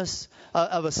promise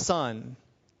of a son.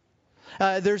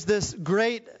 There's this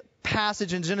great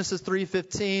passage in Genesis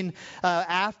 3:15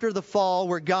 after the fall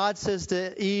where God says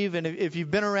to Eve, and if you've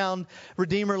been around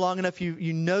Redeemer long enough,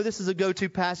 you know this is a go-to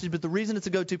passage, but the reason it's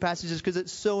a go-to passage is because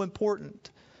it's so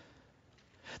important.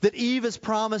 That Eve is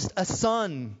promised a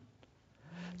son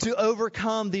to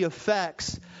overcome the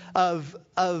effects of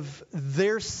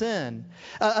their sin.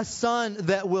 A son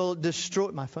that will destroy...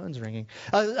 My phone's ringing.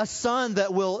 A son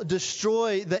that will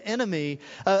destroy the enemy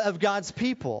of God's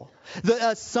people.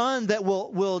 A son that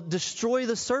will destroy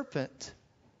the serpent.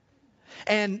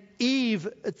 And Eve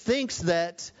thinks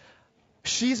that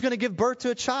she's going to give birth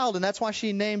to a child, and that's why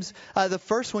she names the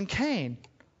first one Cain.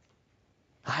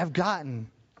 I've gotten...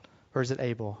 Or is it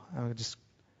Abel?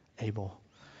 Abel.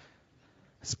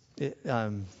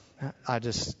 I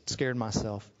just scared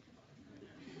myself.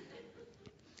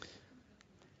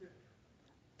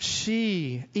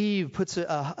 Eve puts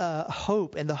a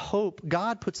hope, and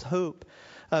God puts hope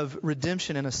of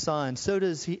redemption in a son. So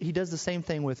does he does the same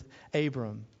thing with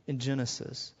Abram in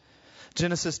Genesis.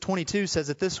 Genesis 22 says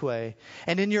it this way,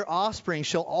 "And in your offspring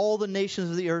shall all the nations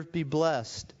of the earth be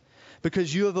blessed.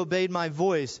 Because you have obeyed my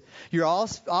voice, your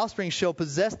offspring shall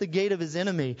possess the gate of his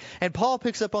enemy." And Paul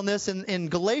picks up on this in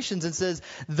Galatians and says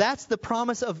that's the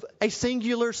promise of a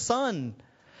singular son.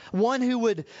 One who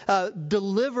would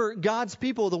deliver God's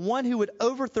people, the one who would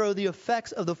overthrow the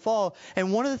effects of the fall.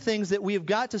 And one of the things that we have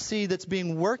got to see that's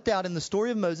being worked out in the story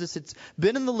of Moses, it's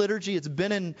been in the liturgy, it's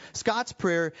been in Scott's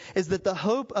prayer, is that the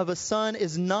hope of a son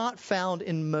is not found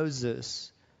in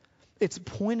Moses. It's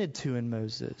pointed to in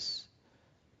Moses.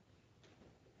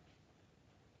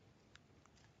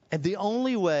 And the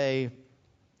only way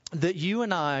that you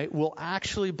and I will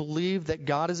actually believe that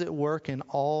God is at work in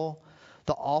all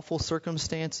the awful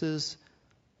circumstances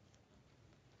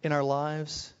in our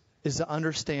lives is to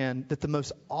understand that the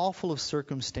most awful of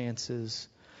circumstances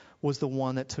was the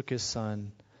one that took his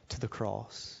son to the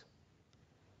cross.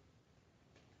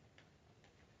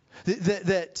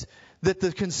 That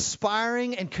the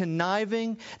conspiring and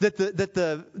conniving, that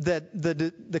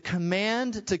the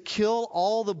command to kill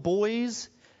all the boys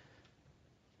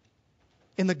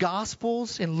in the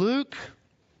Gospels, in Luke,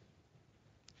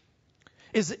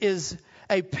 is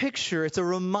a picture, it's a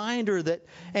reminder that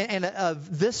and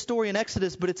of this story in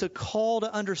Exodus, but it's a call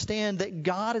to understand that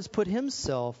God has put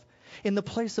himself in the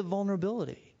place of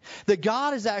vulnerability. That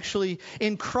God is actually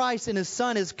in Christ and his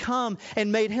Son has come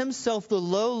and made himself the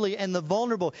lowly and the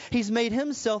vulnerable. He's made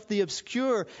himself the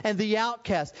obscure and the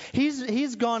outcast.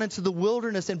 He's gone into the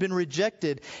wilderness and been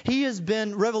rejected. He has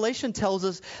been, Revelation tells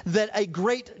us that a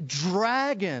great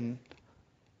dragon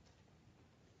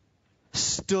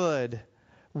stood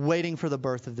waiting for the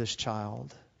birth of this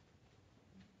child.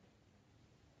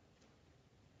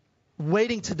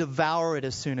 Waiting to devour it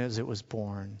as soon as it was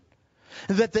born.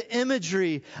 That the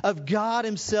imagery of God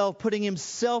himself putting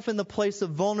himself in the place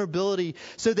of vulnerability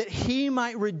so that he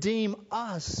might redeem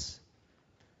us.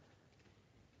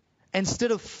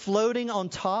 Instead of floating on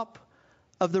top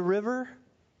of the river,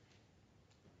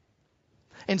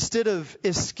 instead of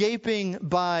escaping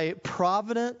by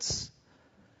providence,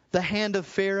 the hand of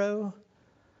Pharaoh,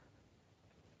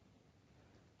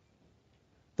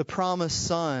 the promised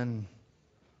son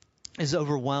is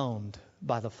overwhelmed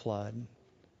by the flood.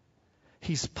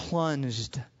 He's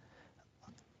plunged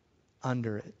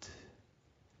under it.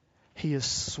 He is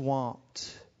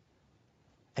swamped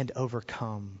and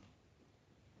overcome.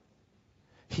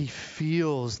 He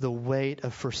feels the weight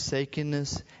of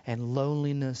forsakenness and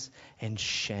loneliness and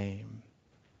shame.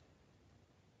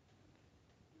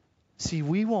 See,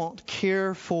 we won't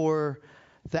care for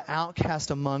the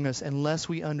outcast among us unless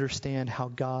we understand how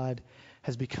God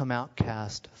has become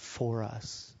outcast for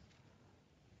us.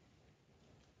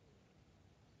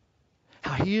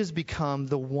 How He has become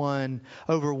the one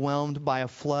overwhelmed by a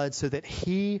flood so that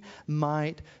He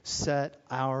might set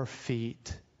our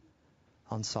feet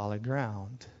on solid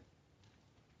ground.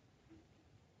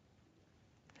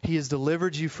 He has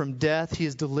delivered you from death. He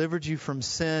has delivered you from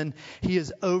sin. He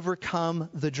has overcome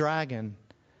the dragon.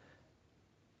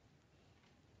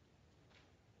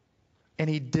 And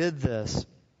He did this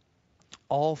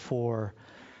all for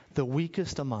the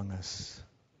weakest among us.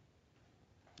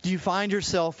 Do you find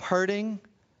yourself hurting?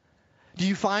 Do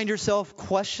you find yourself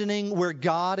questioning where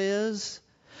God is?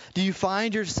 Do you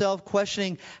find yourself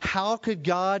questioning, how could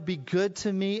God be good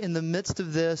to me in the midst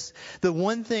of this? The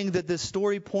one thing that this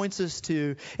story points us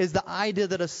to is the idea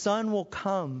that a son will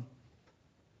come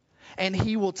and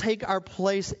He will take our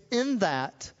place in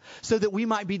that so that we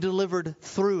might be delivered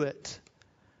through it.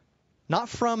 Not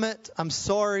from it, I'm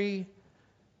sorry.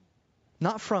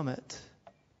 Not from it,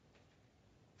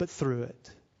 but through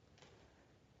it.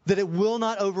 That it will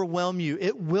not overwhelm you.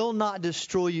 It will not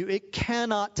destroy you. It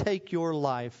cannot take your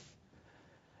life.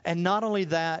 And not only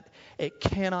that, it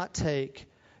cannot take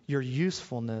your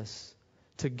usefulness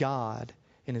to God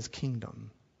in His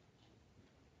kingdom.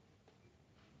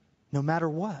 No matter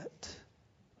what.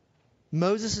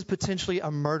 Moses is potentially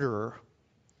a murderer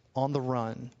on the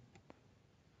run.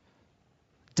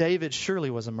 David surely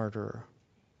was a murderer.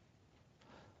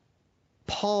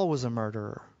 Paul was a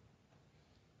murderer.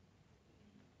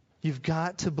 You've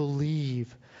got to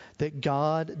believe that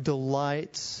God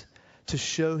delights to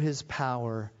show His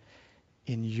power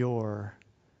in your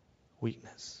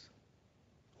weakness.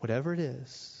 Whatever it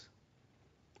is,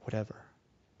 whatever.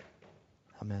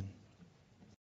 Amen.